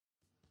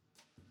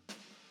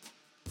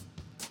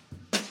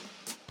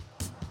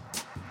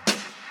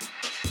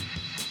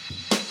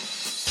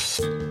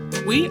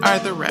We are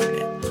The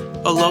Remnant,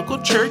 a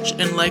local church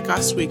in Lake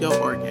Oswego,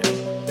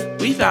 Oregon.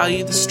 We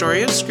value the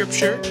story of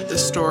Scripture, the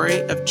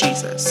story of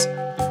Jesus.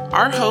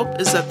 Our hope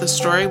is that the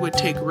story would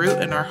take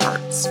root in our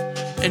hearts.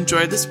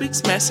 Enjoy this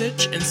week's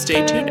message and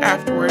stay tuned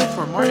afterward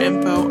for more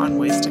info on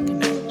ways to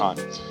connect.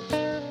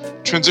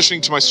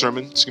 Transitioning to my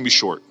sermon, it's going to be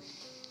short.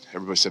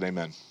 Everybody said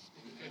amen.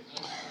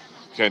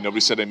 Okay, nobody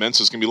said amen,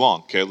 so it's going to be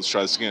long. Okay, let's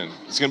try this again.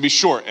 It's going to be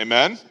short.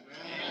 Amen?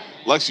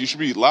 Lex, you should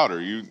be louder.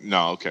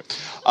 No, okay.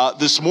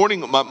 This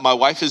morning, my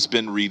wife has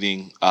been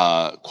reading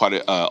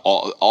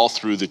all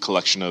through the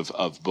collection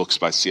of books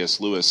by C.S.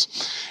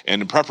 Lewis.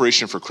 And in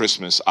preparation for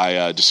Christmas,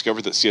 I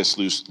discovered that C.S.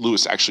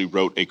 Lewis actually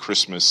wrote a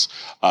Christmas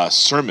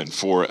sermon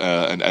for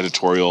an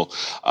editorial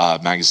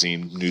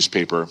magazine,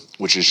 newspaper,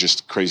 which is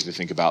just crazy to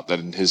think about, that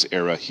in his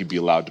era, he'd be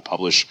allowed to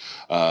publish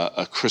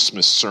a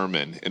Christmas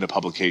sermon in a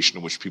publication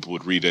in which people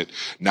would read it.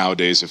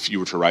 Nowadays, if you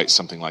were to write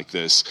something like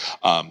this,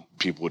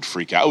 people would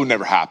freak out. It would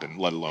never happen,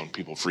 let alone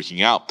people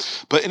freaking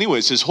out. But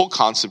anyways, his whole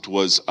concept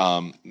was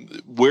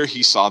where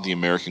he saw the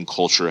American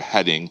culture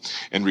heading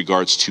in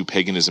regards to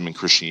paganism and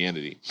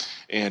Christianity.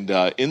 And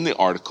in the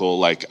article,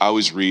 like, I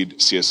always read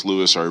C.S.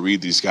 Lewis, or I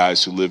read these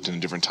guys who lived in a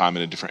different time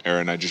in a different era,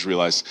 and I just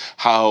realized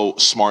how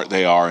smart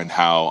they are and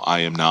how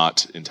I am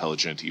not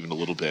intelligent even a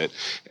little bit.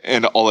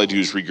 And all I do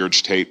is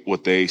regurgitate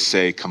what they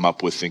say, come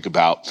up with, think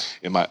about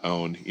in my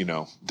own,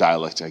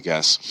 dialect, I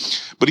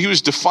guess. But he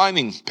was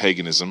defining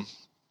paganism,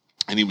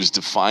 and he was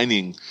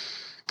defining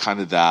kind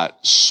of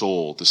that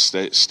soul, the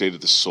state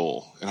of the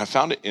soul. And I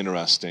found it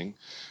interesting.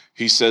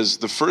 He says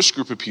the first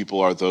group of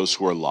people are those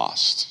who are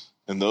lost.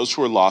 And those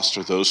who are lost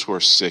are those who are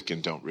sick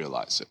and don't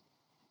realize it.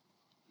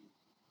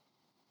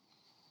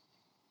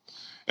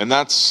 And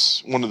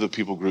that's one of the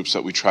people groups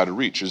that we try to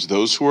reach, is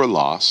those who are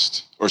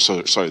lost,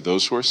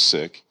 those who are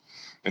sick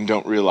and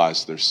don't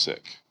realize they're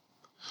sick.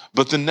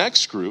 But the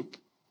next group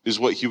is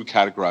what he would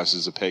categorize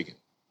as a pagan.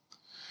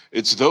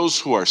 It's those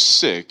who are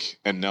sick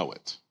and know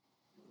it.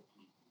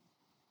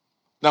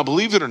 Now,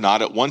 believe it or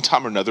not, at one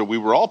time or another, we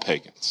were all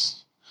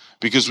pagans,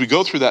 because we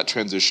go through that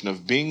transition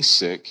of being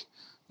sick,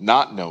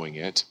 not knowing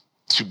it,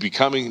 to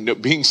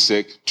being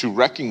sick, to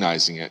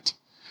recognizing it.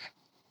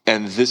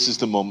 And this is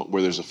the moment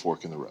where there's a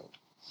fork in the road.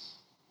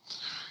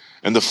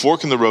 And the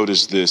fork in the road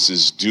is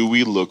do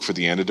we look for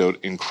the antidote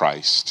in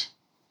Christ,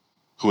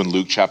 who in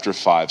Luke chapter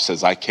 5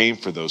 says, I came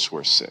for those who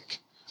are sick,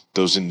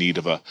 those in need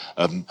of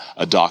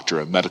a doctor,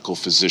 a medical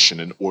physician,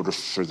 in order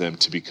for them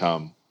to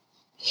become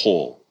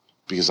whole.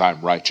 Because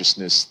I'm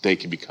righteousness, they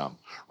can become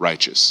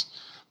righteous.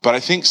 But I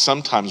think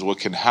sometimes what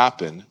can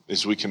happen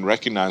is we can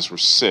recognize we're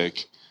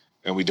sick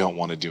and we don't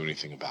want to do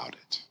anything about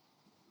it.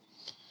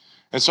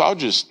 And so I'll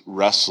just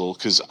wrestle,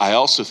 because I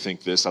also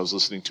think this. I was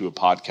listening to a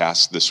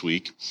podcast this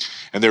week,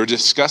 and they were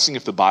discussing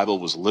if the Bible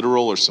was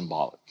literal or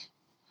symbolic.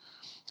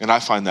 And I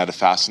find that a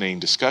fascinating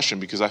discussion,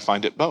 because I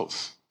find it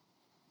both.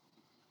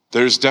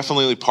 There's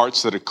definitely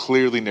parts that are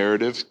clearly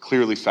narrative,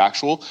 clearly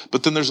factual,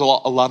 but then there's a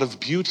lot of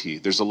beauty.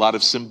 There's a lot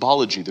of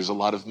symbology. There's a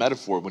lot of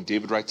metaphor. When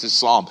David writes his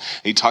psalm,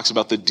 and he talks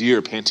about the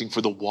deer panting for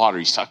the water,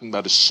 he's talking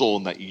about his soul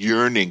and that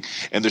yearning,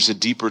 and there's a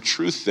deeper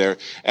truth there.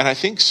 And I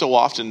think so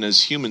often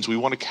as humans, we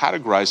want to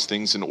categorize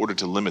things in order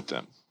to limit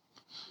them.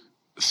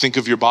 Think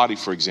of your body,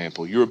 for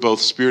example. You're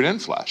both spirit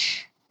and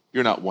flesh.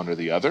 You're not one or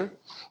the other,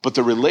 but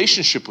the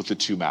relationship with the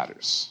two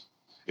matters.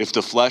 If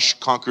the flesh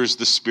conquers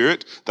the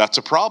spirit, that's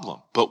a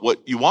problem. But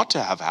what you want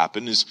to have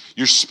happen is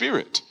your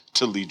spirit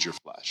to lead your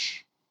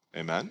flesh.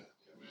 Amen?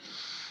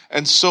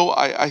 And so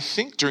I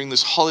think during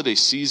this holiday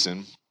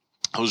season,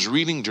 I was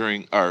reading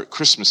during our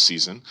Christmas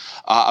season,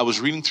 I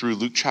was reading through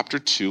Luke chapter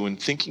 2 and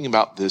thinking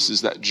about this,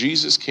 is that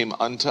Jesus came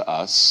unto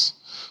us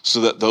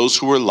so that those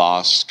who were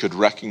lost could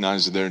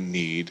recognize their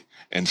need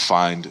and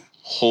find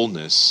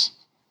wholeness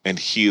and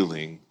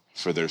healing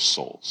for their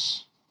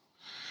souls.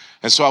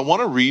 And so I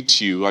want to read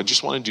to you, I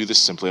just want to do this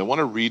simply. I want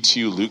to read to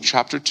you Luke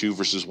chapter 2,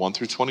 verses 1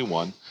 through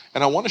 21.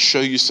 And I want to show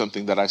you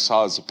something that I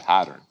saw as a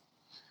pattern.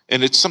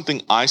 And it's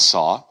something I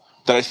saw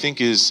that I think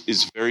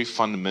is very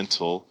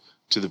fundamental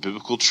to the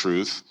biblical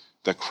truth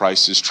that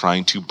Christ is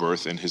trying to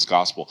birth in his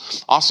gospel.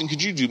 Austin,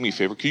 could you do me a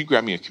favor? Could you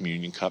grab me a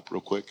communion cup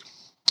real quick?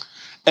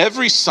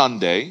 Every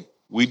Sunday,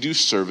 we do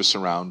service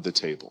around the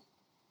table.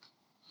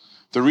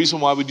 The reason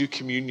why we do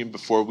communion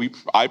before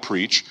I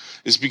preach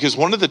is because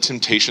one of the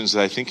temptations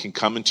that I think can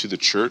come into the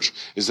church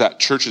is that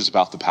church is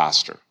about the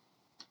pastor.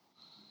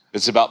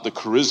 It's about the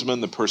charisma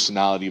and the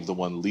personality of the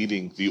one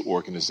leading the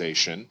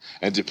organization.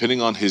 And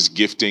depending on his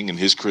gifting and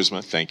his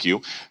charisma, thank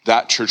you,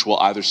 that church will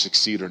either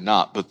succeed or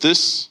not. But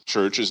this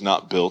church is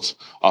not built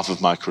off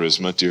of my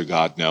charisma, dear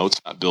God, no. It's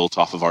not built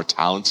off of our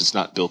talents. It's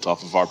not built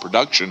off of our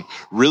production.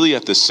 Really,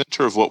 at the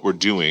center of what we're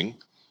doing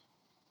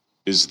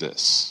is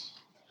this: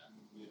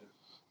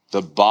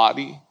 the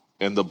body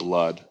and the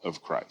blood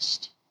of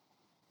Christ.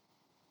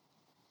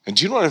 And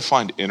do you know what I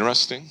find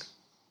interesting?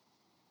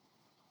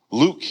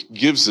 Luke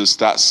gives us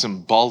that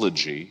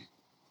symbology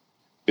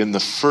in the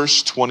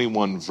first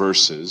 21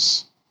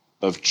 verses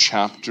of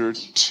chapter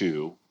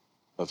 2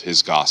 of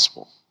his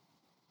gospel.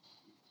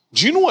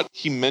 Do you know what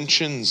he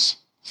mentions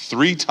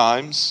 3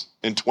 times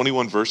in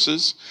 21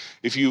 verses.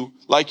 If you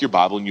like your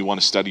Bible and you want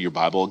to study your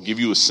Bible, I'll give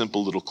you a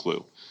simple little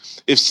clue.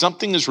 If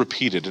something is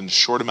repeated in a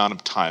short amount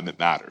of time, it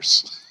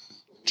matters.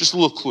 Just a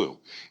little clue.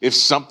 If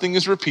something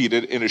is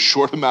repeated in a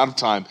short amount of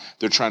time,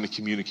 they're trying to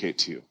communicate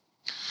to you.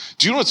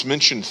 Do you know what's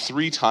mentioned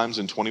 3 times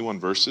in 21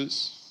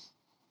 verses?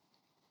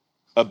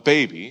 A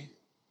baby,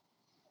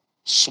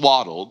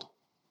 swaddled,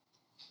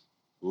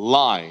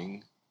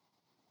 lying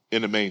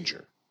in a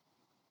manger.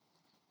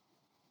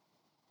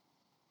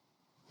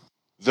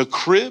 The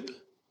crib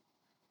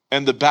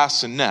and the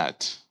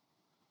bassinet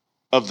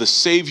of the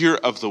Savior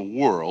of the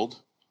world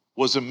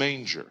was a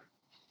manger.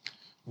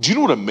 Do you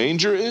know what a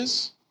manger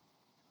is?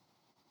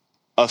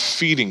 A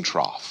feeding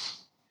trough.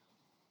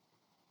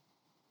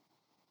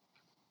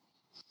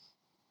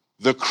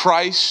 The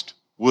Christ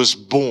was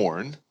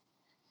born,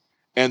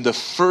 and the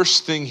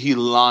first thing he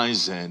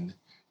lies in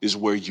is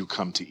where you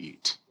come to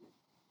eat.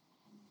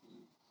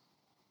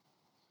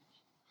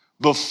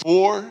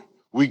 Before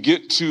we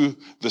get to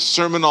the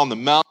Sermon on the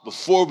Mount,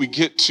 before we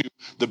get to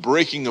the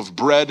breaking of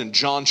bread in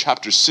John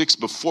chapter 6,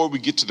 before we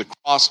get to the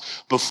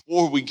cross,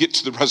 before we get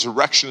to the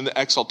resurrection and the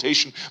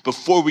exaltation,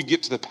 before we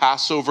get to the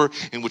Passover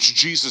in which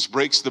Jesus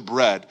breaks the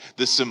bread,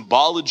 the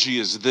symbology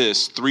is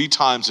this: 3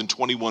 times in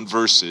 21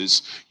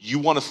 verses. You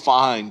want to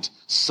find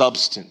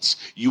substance.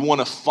 You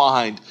want to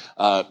find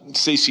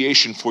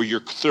satiation for your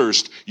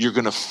thirst. You're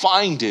going to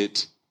find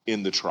it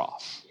in the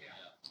trough.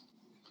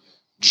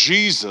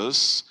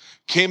 Jesus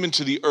came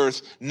into the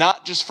earth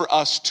not just for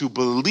us to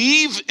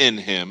believe in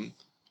him,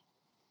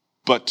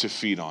 but to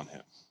feed on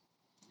him.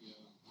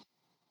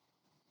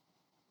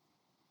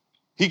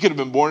 He could have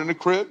been born in a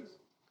crib.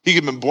 He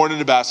could have been born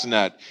in a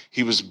bassinet.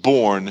 He was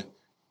born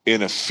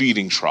in a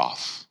feeding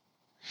trough.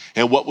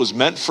 And what was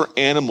meant for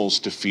animals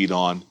to feed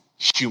on,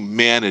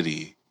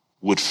 humanity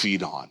would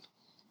feed on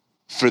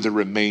for the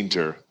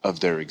remainder of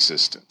their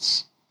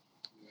existence.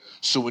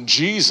 So when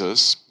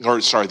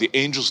the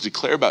angels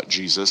declare about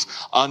Jesus,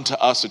 unto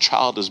us a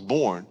child is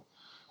born,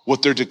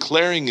 what they're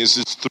declaring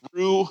is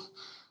through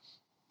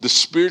the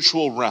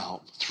spiritual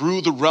realm, through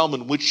the realm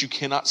in which you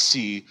cannot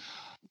see,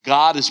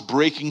 God is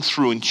breaking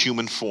through in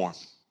human form.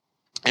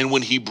 And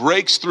when he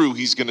breaks through,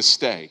 he's going to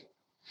stay.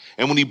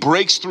 And when he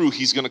breaks through,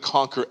 he's going to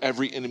conquer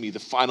every enemy, the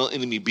final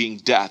enemy being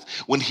death.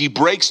 When he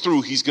breaks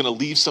through, he's going to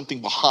leave something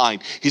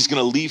behind. He's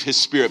going to leave his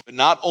spirit, but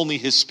not only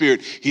his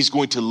spirit, he's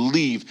going to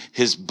leave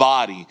his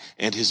body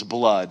and his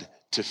blood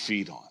to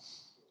feed on.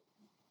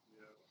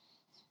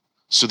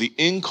 So the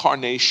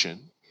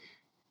incarnation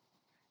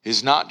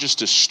is not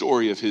just a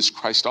story of his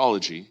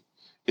Christology.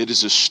 It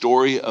is a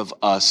story of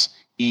us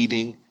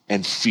eating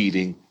and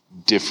feeding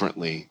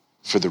differently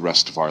for the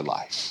rest of our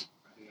life.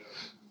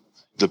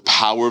 The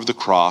power of the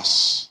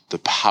cross, the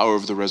power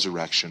of the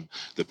resurrection,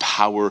 the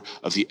power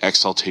of the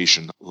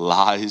exaltation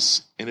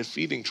lies in a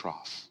feeding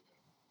trough.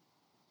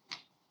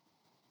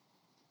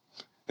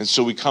 And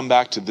so we come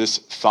back to this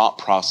thought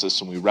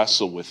process and we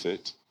wrestle with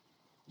it.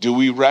 Do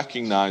we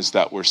recognize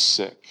that we're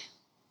sick?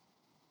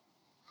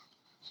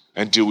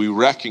 And do we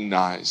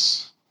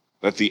recognize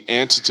that the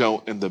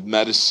antidote and the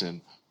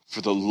medicine for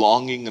the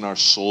longing in our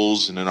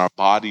souls and in our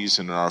bodies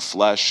and in our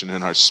flesh and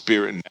in our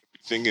spirit and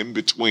everything in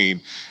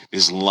between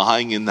is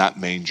lying in that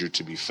manger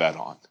to be fed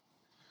on?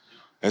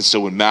 And so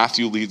when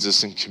Matthew leads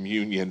us in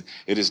communion,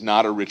 it is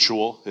not a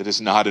ritual. It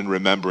is not in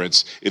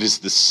remembrance. It is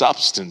the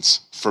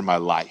substance for my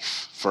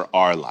life, for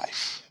our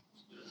life.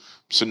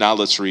 So now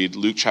let's read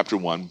Luke chapter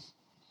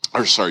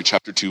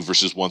 2,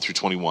 verses 1 through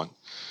 21.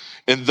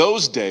 In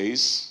those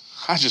days,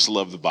 I just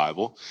love the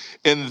Bible.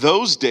 In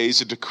those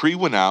days, a decree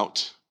went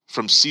out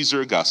from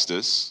Caesar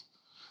Augustus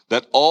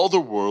that all the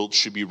world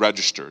should be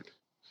registered.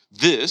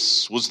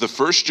 This was the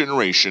first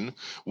generation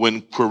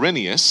when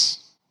Quirinius,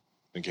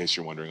 in case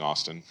you're wondering,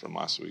 Austin from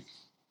last week,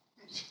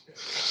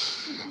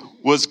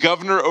 was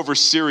governor over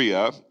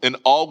Syria, and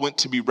all went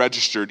to be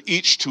registered,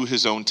 each to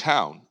his own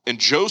town. And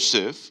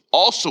Joseph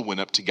also went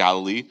up to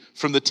Galilee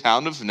from the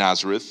town of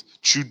Nazareth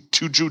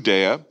to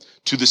Judea,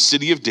 to the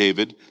city of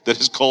David that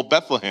is called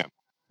Bethlehem.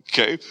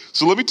 Okay,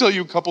 so let me tell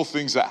you a couple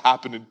things that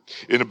happened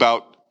in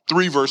about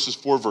 4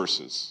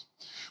 verses.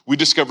 We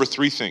discover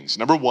 3 things.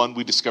 Number 1,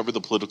 we discover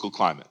the political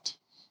climate.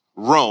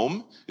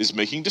 Rome is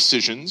making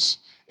decisions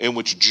in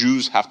which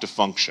Jews have to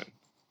function.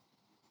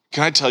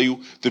 Can I tell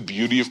you the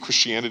beauty of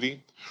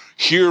Christianity?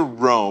 Here,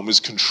 Rome is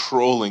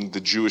controlling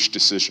the Jewish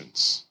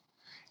decisions.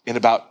 In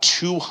about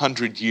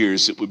 200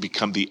 years, it would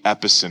become the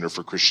epicenter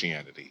for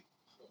Christianity.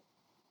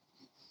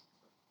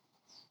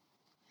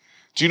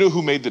 Do you know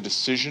who made the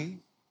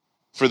decision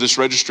for this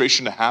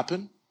registration to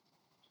happen?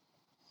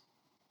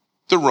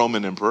 The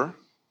Roman emperor.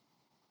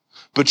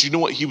 But you know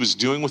what he was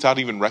doing without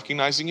even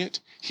recognizing it?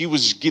 He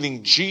was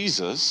getting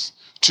Jesus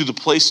to the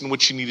place in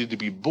which he needed to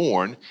be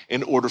born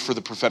in order for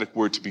the prophetic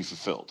word to be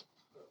fulfilled.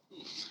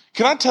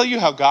 Can I tell you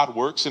how God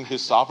works in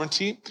his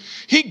sovereignty?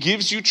 He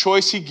gives you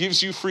choice. He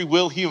gives you free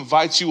will. He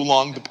invites you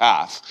along the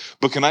path.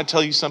 But can I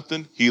tell you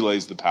something? He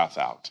lays the path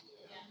out.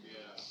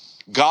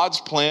 God's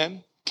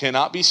plan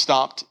cannot be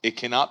stopped. It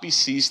cannot be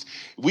ceased.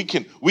 We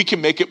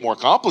can make it more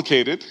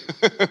complicated.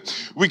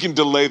 We can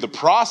delay the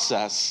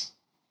process,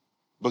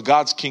 but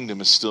God's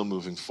kingdom is still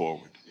moving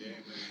forward.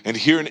 And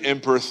here an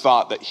emperor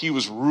thought that he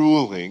was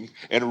ruling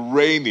and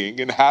reigning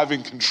and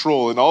having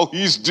control, and all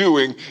he's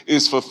doing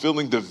is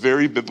fulfilling the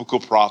very biblical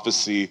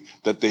prophecy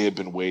that they had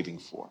been waiting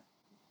for.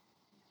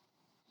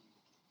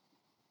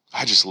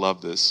 I just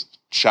love this.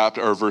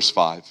 Verse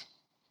 5.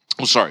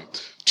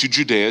 To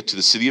Judea, to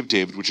the city of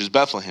David, which is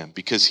Bethlehem,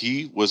 because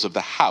he was of the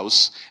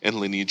house and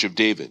lineage of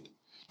David,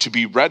 to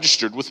be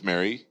registered with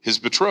Mary, his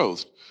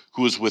betrothed,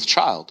 who was with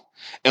child.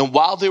 And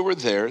while they were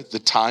there, the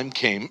time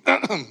came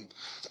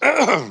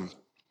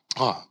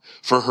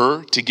for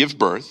her to give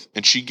birth,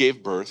 and she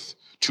gave birth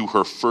to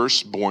her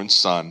firstborn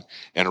son,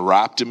 and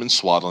wrapped him in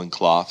swaddling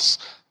cloths,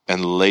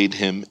 and laid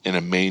him in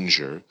a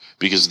manger,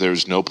 because there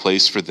was no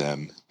place for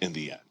them in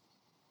the inn.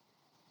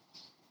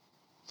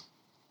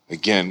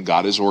 Again,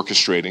 God is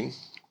orchestrating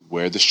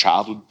where this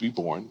child would be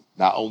born,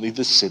 not only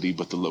the city,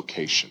 but the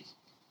location,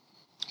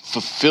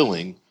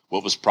 fulfilling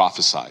what was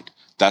prophesied.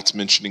 That's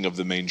mentioning of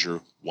the manger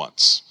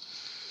once.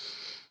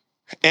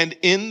 And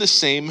in the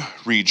same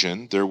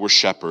region, there were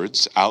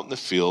shepherds out in the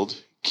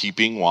field,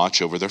 keeping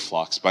watch over their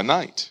flocks by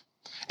night.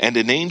 And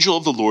an angel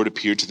of the Lord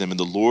appeared to them, and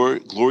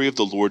the glory of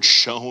the Lord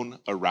shone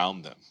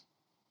around them.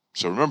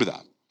 So remember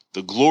that.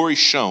 The glory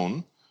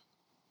shone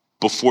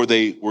before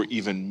they were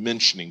even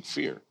mentioning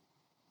fear.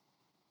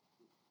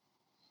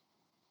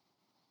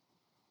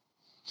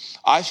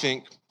 I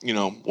think,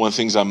 one of the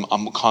things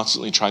I'm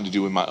constantly trying to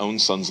do in my own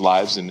son's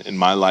lives and in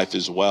my life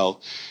as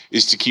well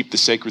is to keep the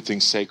sacred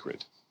things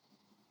sacred.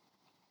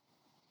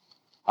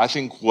 I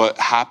think what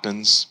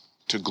happens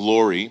to the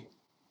glory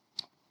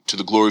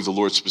of the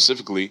Lord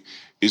specifically,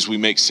 is we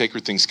make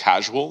sacred things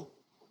casual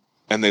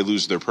and they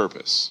lose their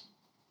purpose.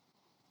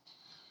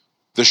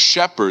 The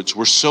shepherds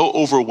were so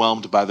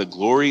overwhelmed by the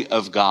glory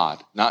of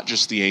God, not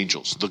just the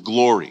angels, the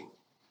glory.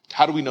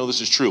 How do we know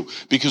this is true?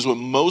 Because when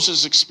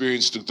Moses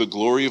experienced the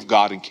glory of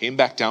God and came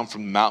back down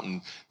from the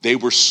mountain, they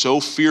were so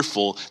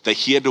fearful that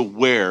he had to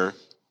wear,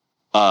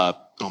 I'm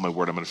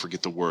going to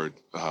forget the word.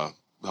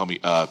 Help me.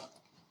 A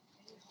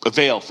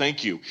veil,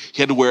 thank you.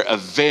 He had to wear a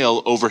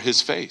veil over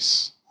his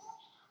face.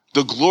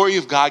 The glory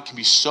of God can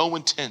be so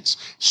intense,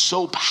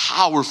 so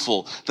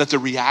powerful, that the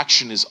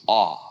reaction is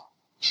awe.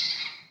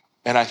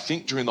 And I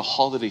think during the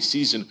holiday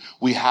season,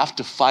 we have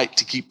to fight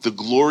to keep the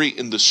glory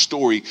in the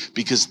story,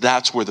 because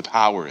that's where the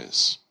power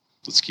is.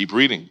 Let's keep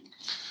reading.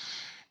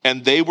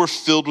 And they were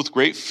filled with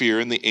great fear,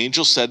 and the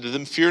angel said to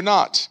them, "Fear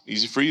not."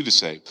 Easy for you to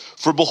say.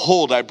 "For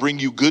behold, I bring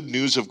you good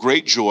news of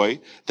great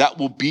joy that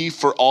will be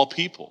for all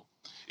people."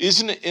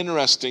 Isn't it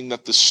interesting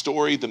that the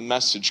story, the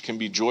message, can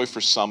be joy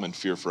for some and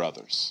fear for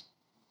others?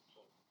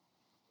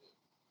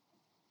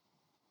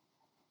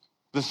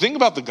 The thing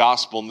about the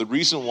gospel, and the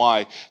reason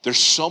why there's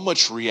so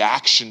much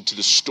reaction to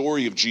the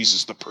story of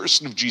Jesus, the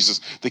person of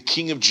Jesus, the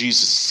King of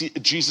Jesus,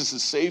 Jesus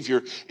as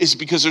Savior, is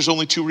because there's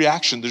only two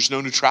reactions. There's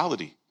no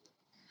neutrality.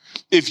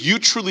 If you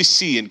truly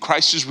see and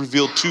Christ is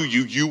revealed to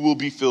you, you will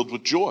be filled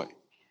with joy.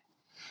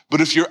 But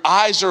if your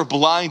eyes are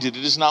blinded,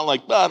 it is not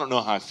like, I don't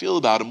know how I feel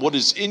about him. What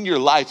is in your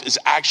life is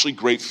actually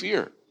great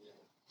fear.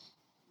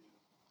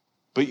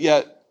 But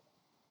yet,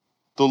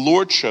 the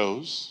Lord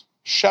chose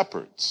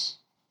shepherds.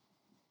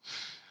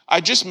 I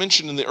just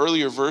mentioned in the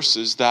earlier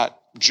verses that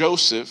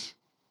Joseph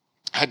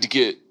had to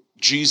get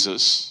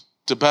Jesus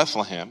to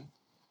Bethlehem,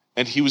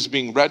 and he was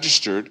being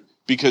registered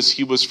because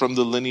he was from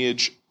the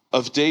lineage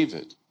of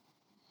David.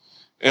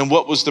 And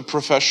what was the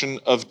profession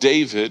of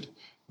David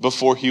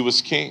before he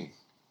was king?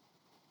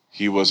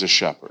 He was a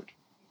shepherd.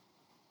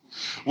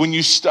 When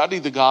you study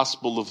the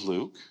Gospel of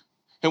Luke,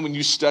 and when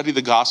you study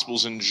the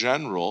Gospels in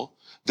general,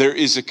 there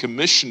is a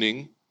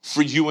commissioning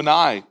for you and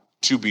I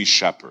to be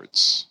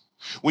shepherds.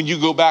 When you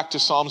go back to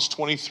Psalms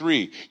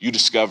 23, you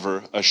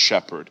discover a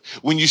shepherd.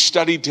 When you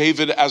study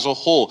David as a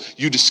whole,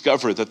 you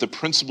discover that the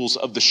principles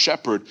of the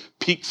shepherd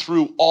peek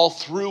through all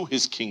through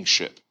his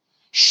kingship.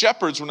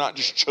 Shepherds were not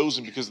just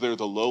chosen because they're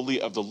the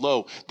lowly of the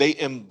low. They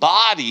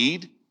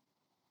embodied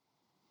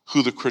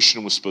who the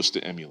Christian was supposed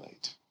to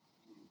emulate.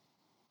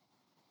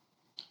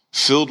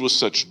 Filled with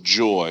such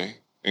joy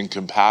and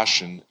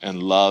compassion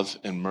and love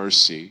and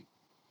mercy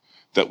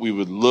that we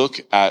would look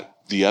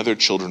at the other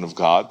children of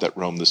God that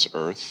roam this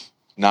earth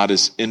not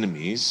as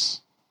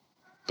enemies,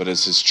 but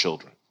as his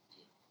children.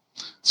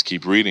 Let's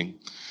keep reading.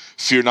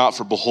 "Fear not,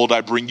 for behold,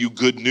 I bring you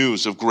good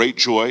news of great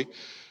joy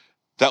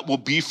that will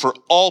be for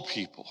all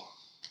people.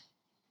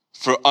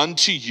 For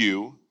unto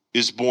you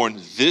is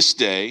born this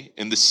day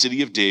in the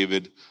city of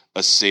David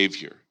a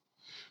Savior,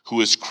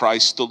 who is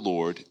Christ the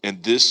Lord,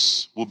 and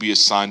this will be a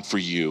sign for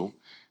you."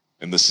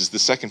 And this is the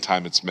second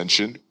time it's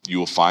mentioned. "You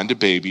will find a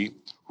baby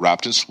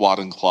wrapped in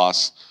swaddling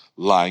cloths,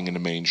 lying in a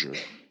manger."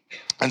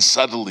 And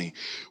suddenly,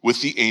 with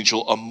the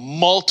angel, a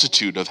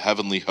multitude of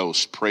heavenly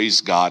hosts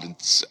praised God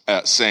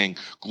and saying,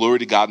 "Glory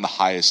to God in the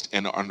highest,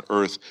 and on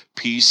earth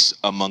peace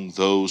among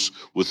those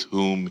with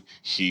whom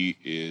he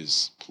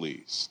is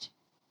pleased."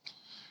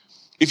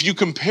 If you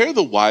compare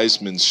the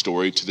wise men's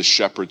story to the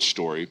shepherd's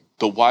story,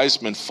 the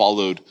wise men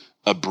followed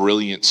a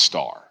brilliant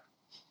star.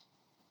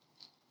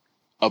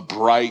 A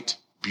bright,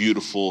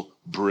 beautiful,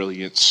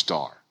 brilliant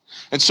star.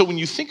 And so when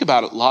you think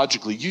about it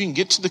logically, you can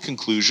get to the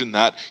conclusion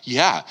that,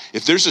 yeah,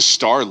 if there's a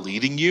star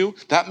leading you,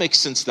 that makes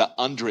sense that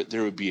under it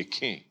there would be a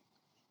king.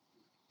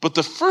 But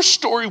the first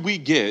story we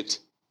get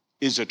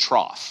is a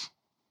trough.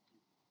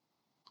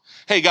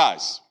 Hey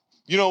guys,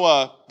 you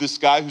know this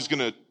guy who's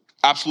going to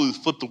absolutely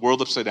flip the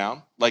world upside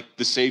down, like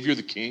the savior,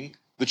 the king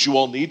that you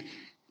all need?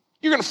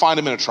 You're going to find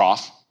him in a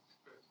trough.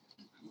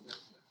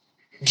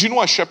 Do you know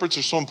why shepherds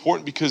are so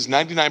important? Because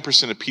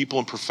 99% of people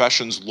in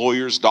professions,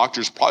 lawyers,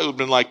 doctors, probably would have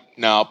been like,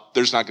 no,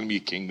 there's not going to be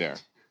a king there.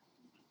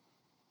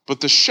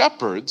 But the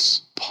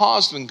shepherds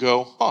paused and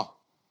go,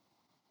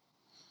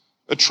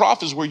 a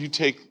trough is where you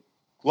take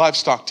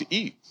livestock to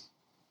eat.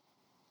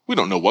 We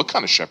don't know what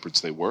kind of shepherds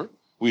they were.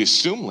 We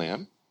assume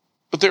lamb,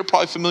 but they're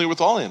probably familiar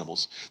with all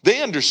animals.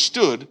 They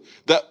understood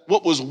that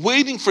what was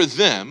waiting for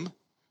them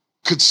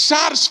could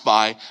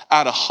satisfy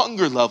at a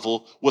hunger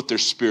level what their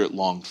spirit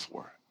longed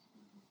for.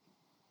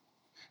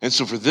 And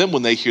so for them,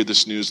 when they hear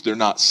this news, they're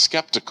not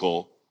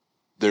skeptical,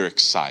 they're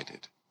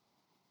excited.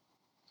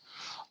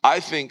 I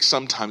think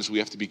sometimes we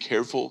have to be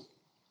careful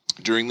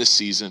during this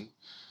season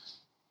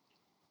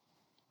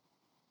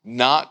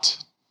not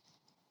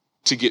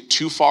to get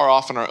too far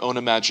off in our own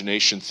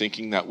imagination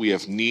thinking that we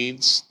have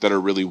needs that are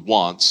really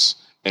wants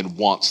and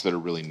wants that are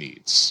really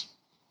needs.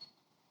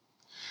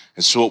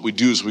 And so what we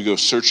do is we go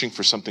searching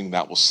for something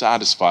that will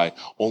satisfy,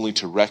 only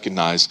to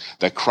recognize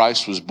that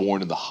Christ was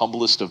born in the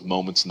humblest of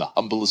moments, in the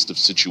humblest of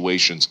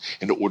situations,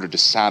 in order to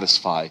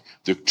satisfy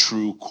the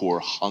true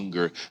core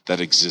hunger that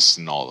exists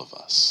in all of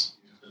us.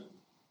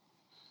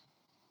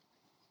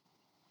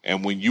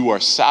 And when you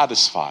are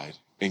satisfied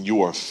and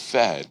you are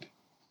fed,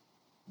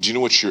 do you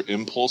know what your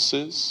impulse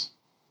is?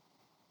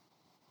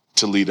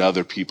 To lead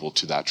other people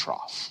to that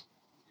trough.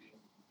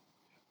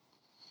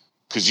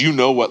 Because you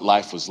know what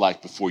life was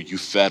like before you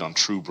fed on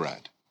true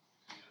bread.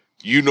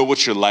 You know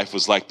what your life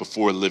was like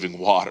before living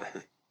water.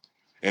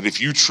 And if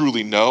you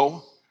truly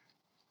know,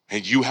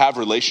 and you have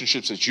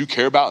relationships that you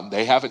care about and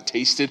they haven't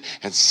tasted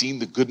and seen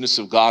the goodness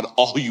of God,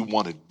 all you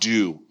want to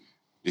do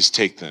is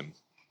take them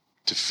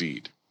to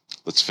feed.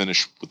 Let's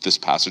finish with this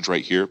passage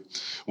right here.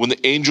 When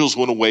the angels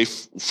went away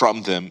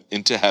from them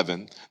into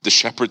heaven, the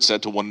shepherds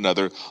said to one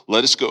another,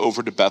 let us go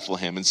over to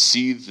Bethlehem and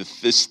see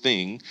this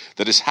thing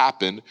that has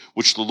happened,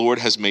 which the Lord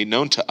has made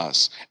known to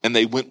us. And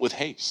they went with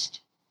haste.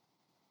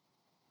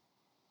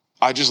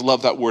 I just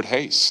love that word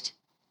haste.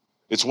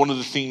 It's one of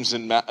the themes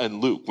in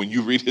Luke. When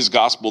you read his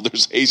gospel,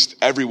 there's haste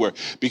everywhere.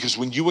 Because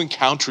when you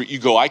encounter it, you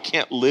go, I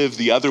can't live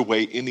the other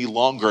way any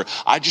longer.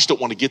 I just don't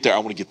want to get there. I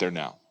want to get there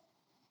now.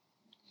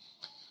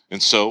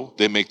 And so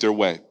they make their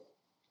way.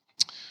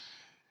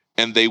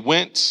 And they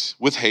went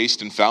with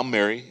haste and found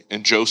Mary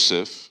and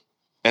Joseph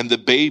and the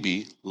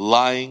baby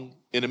lying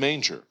in a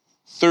manger.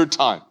 Third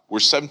time. We're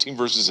 17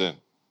 verses in.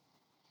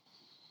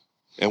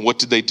 And what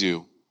did they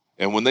do?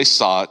 And when they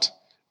saw it,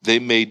 they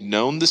made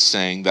known the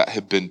saying that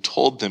had been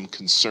told them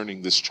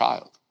concerning this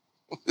child.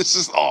 This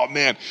is, oh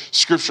man,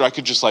 scripture. We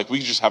could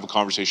just have a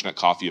conversation at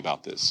coffee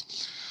about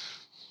this.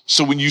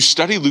 So when you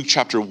study Luke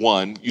chapter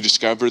 1, you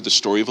discover the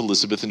story of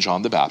Elizabeth and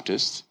John the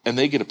Baptist, and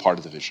they get a part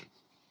of the vision.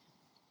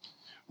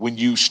 When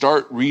you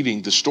start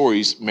reading the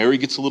stories, Mary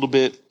gets a little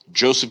bit,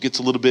 Joseph gets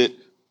a little bit,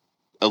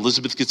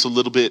 Elizabeth gets a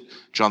little bit,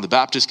 John the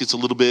Baptist gets a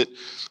little bit,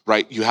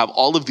 right? You have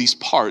all of these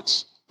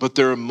parts, but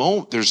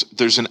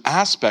there's an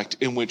aspect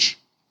in which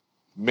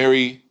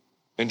Mary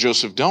and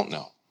Joseph don't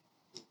know.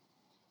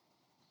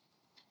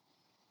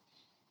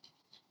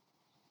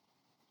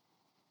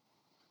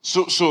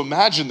 So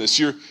imagine this.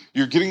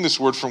 You're getting this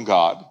word from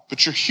God,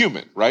 but you're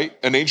human, right?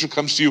 An angel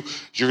comes to you,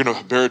 you're going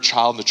to bear a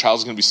child, and the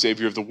child's going to be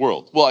savior of the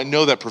world. Well, I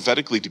know that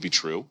prophetically to be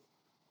true.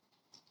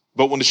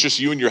 But when it's just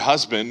you and your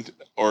husband,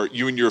 or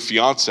you and your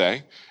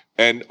fiance,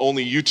 and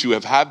only you two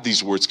have had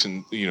these words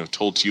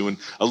told to you, and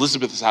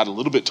Elizabeth has had a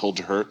little bit told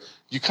to her,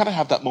 you kind of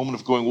have that moment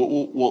of going,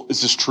 well,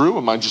 is this true?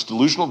 Am I just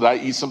delusional? Did I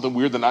eat something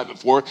weird the night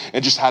before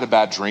and just had a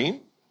bad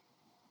dream?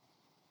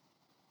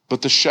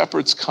 But the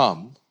shepherds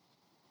come,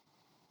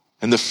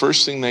 and the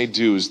first thing they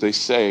do is they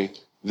say,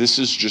 this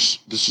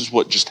is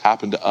what just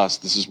happened to us.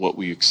 This is what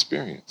we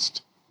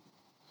experienced.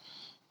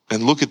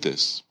 And look at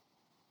this.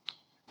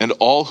 And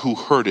all who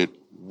heard it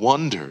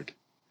wondered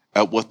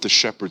at what the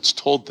shepherds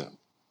told them.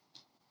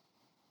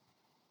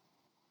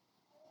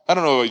 I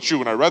don't know about you,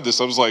 when I read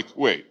this, I was like,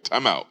 wait,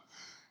 time out.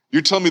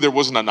 You're telling me there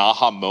wasn't an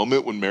aha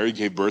moment when Mary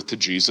gave birth to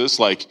Jesus?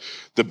 Like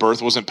the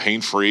birth wasn't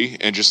pain-free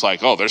and just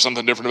like, oh, there's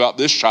something different about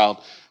this child.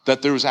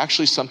 That there was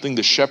actually something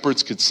the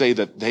shepherds could say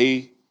that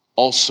they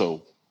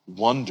also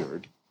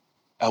wondered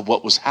at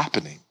what was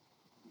happening.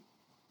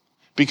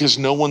 Because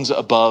no one's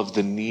above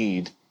the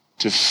need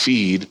to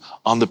feed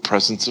on the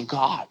presence of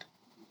God.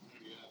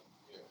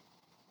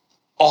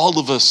 All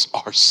of us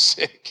are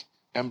sick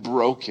and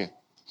broken.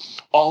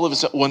 All of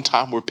us at one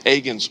time were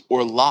pagans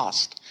or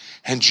lost.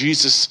 And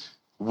Jesus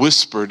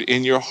whispered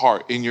in your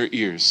heart, in your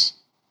ears,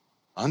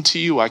 unto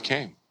you I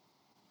came.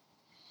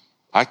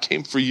 I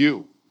came for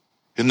you.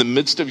 In the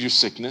midst of your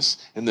sickness,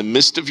 in the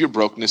midst of your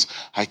brokenness,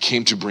 I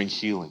came to bring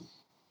healing.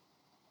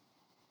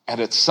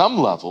 And at some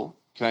level,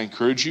 can I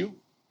encourage you?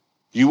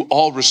 You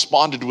all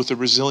responded with a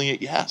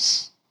resilient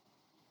yes.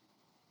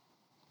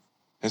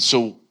 And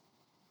so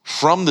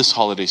from this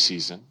holiday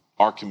season,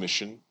 our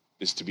commission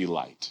is to be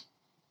light.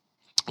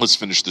 Let's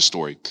finish the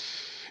story.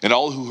 And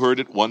all who heard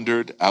it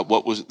wondered at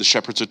what the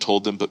shepherds had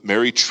told them, but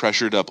Mary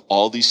treasured up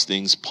all these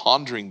things,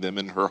 pondering them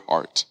in her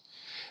heart.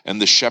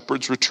 And the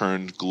shepherds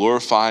returned,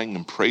 glorifying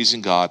and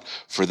praising God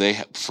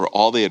for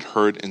all they had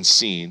heard and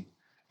seen,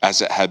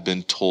 as it had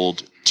been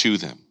told to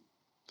them.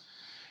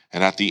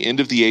 And at the end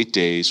of the 8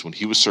 days, when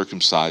he was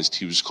circumcised,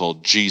 he was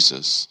called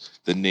Jesus,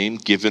 the name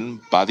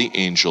given by the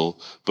angel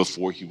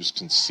before he was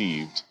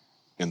conceived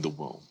in the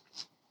womb.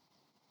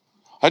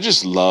 I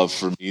just love,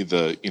 for me,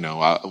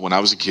 when I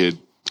was a kid,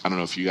 I don't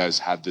know if you guys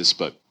had this,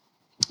 but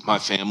my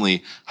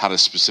family had a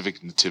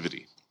specific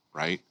nativity,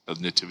 right? A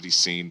nativity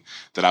scene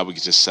that I would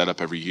just set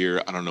up every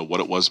year. I don't know what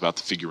it was about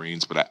the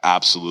figurines, but I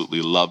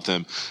absolutely loved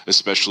them,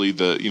 especially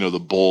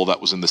the bull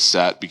that was in the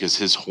set, because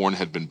his horn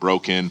had been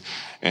broken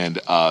and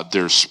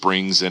there's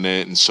springs in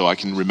it. And so I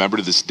can remember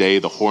to this day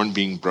the horn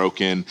being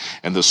broken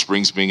and the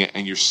springs being,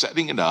 and you're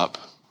setting it up.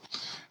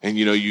 And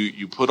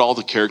you put all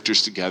the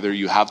characters together.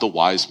 You have the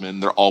wise men.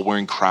 They're all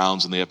wearing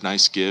crowns and they have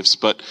nice gifts.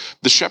 But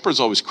the shepherds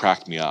always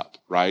cracked me up,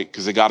 right?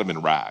 Because they got them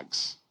in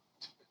rags.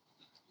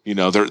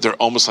 They're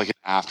almost like an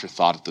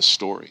afterthought of the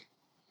story.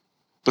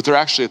 But they're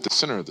actually at the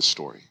center of the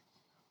story.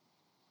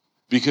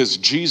 Because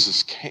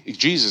Jesus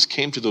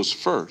came to those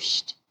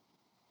first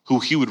who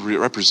he would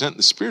represent in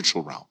the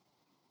spiritual realm.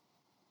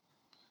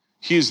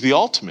 He is the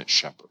ultimate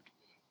shepherd.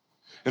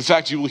 In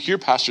fact, you will hear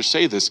pastors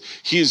say this.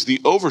 He is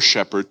the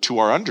over-shepherd to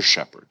our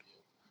under-shepherd.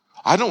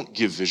 I don't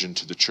give vision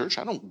to the church.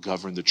 I don't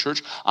govern the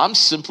church. I'm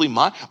simply,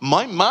 my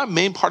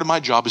main part of my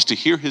job is to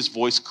hear his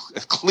voice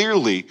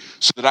clearly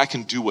so that I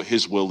can do what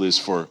his will is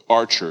for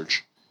our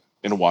church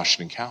in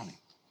Washington County.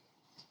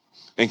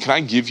 And can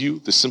I give you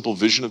the simple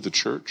vision of the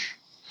church?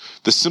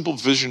 The simple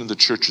vision of the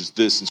church is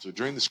this. And so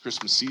during this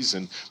Christmas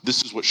season,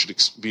 this is what should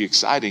be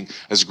exciting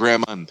as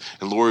Grandma and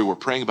Lori were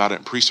praying about it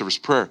in pre-service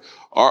prayer.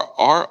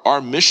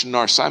 Our mission,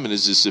 our assignment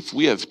is if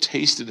we have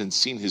tasted and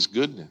seen his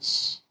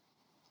goodness,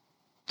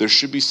 there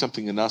should be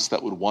something in us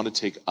that would want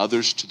to take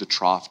others to the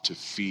trough to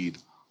feed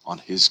on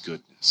his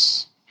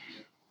goodness.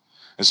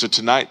 And so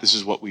tonight, this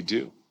is what we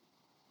do.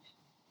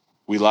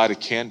 We light a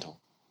candle.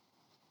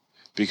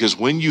 Because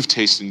when you've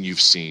tasted and you've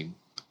seen,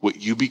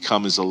 what you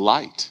become is a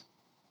light.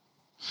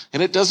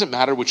 And it doesn't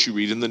matter what you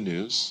read in the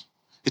news.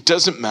 It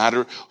doesn't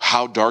matter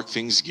how dark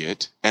things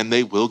get, and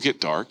they will get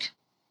dark.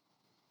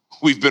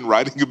 We've been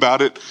writing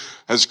about it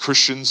as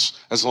Christians,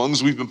 as long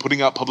as we've been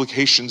putting out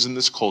publications in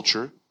this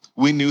culture.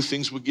 We knew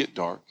things would get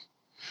dark.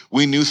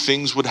 We knew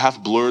things would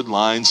have blurred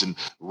lines and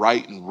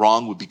right and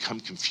wrong would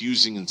become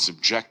confusing and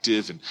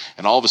subjective.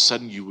 And all of a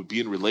sudden you would be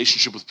in a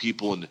relationship with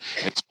people and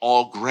it's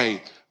all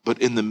gray. But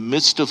in the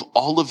midst of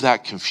all of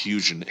that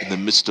confusion, in the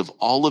midst of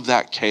all of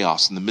that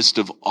chaos, in the midst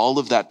of all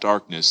of that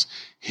darkness,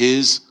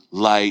 his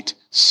light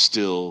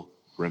still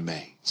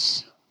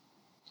remains.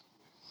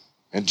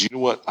 And do you know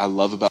what I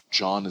love about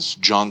John is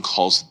John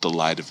calls it the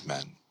light of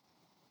men.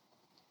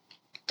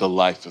 The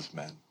life of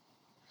men.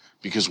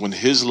 Because when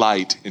his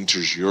light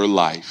enters your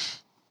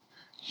life,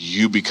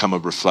 you become a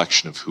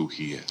reflection of who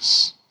he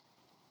is.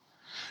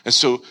 And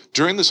so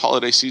during this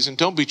holiday season,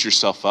 don't beat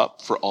yourself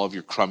up for all of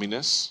your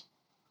crumminess,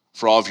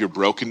 for all of your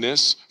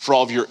brokenness, for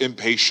all of your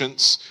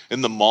impatience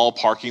in the mall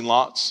parking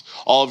lots,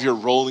 all of your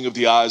rolling of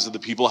the eyes of the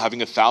people having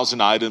 1,000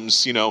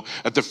 items,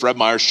 at the Fred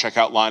Meyer's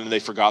checkout line and they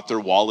forgot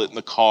their wallet in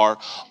the car,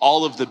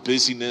 all of the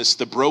busyness,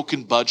 the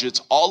broken budgets,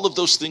 all of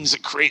those things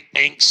that create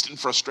angst and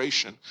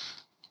frustration.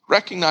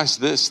 Recognize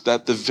this,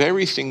 that the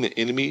very thing the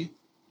enemy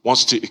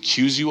wants to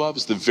accuse you of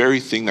is the very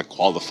thing that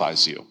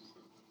qualifies you.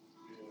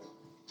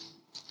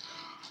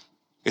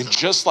 And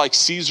just like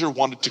Caesar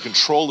wanted to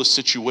control a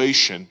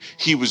situation,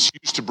 he was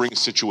used to bring a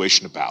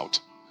situation about.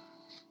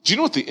 Do you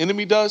know what the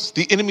enemy does?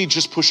 The enemy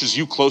just pushes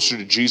you closer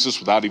to Jesus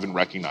without even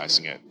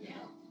recognizing it.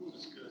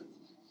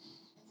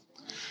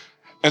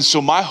 And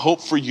so my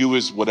hope for you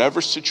is whatever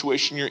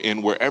situation you're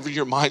in, wherever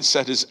your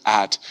mindset is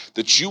at,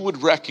 that you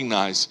would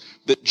recognize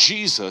that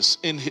Jesus,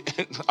 I'm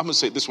going to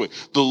say it this way,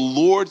 the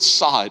Lord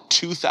saw it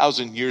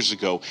 2,000 years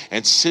ago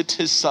and sent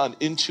his son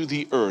into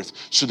the earth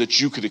so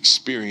that you could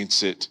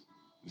experience it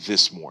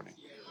this morning.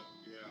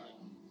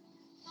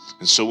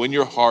 And so in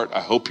your heart,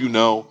 I hope you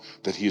know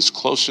that he is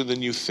closer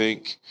than you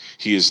think,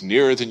 he is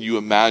nearer than you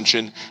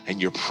imagine,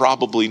 and you're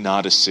probably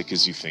not as sick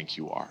as you think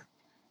you are.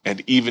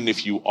 And even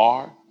if you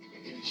are,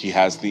 he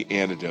has the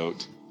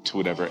antidote to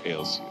whatever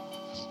ails you.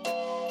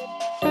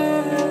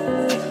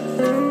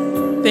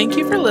 Thank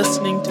you for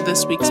listening to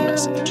this week's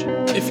message.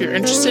 If you're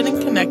interested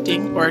in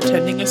connecting or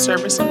attending a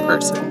service in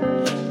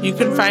person, you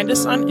can find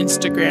us on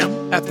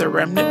Instagram at The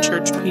Remnant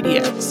Church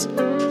PDX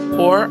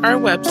or our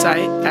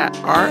website at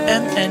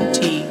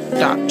rmnt.church.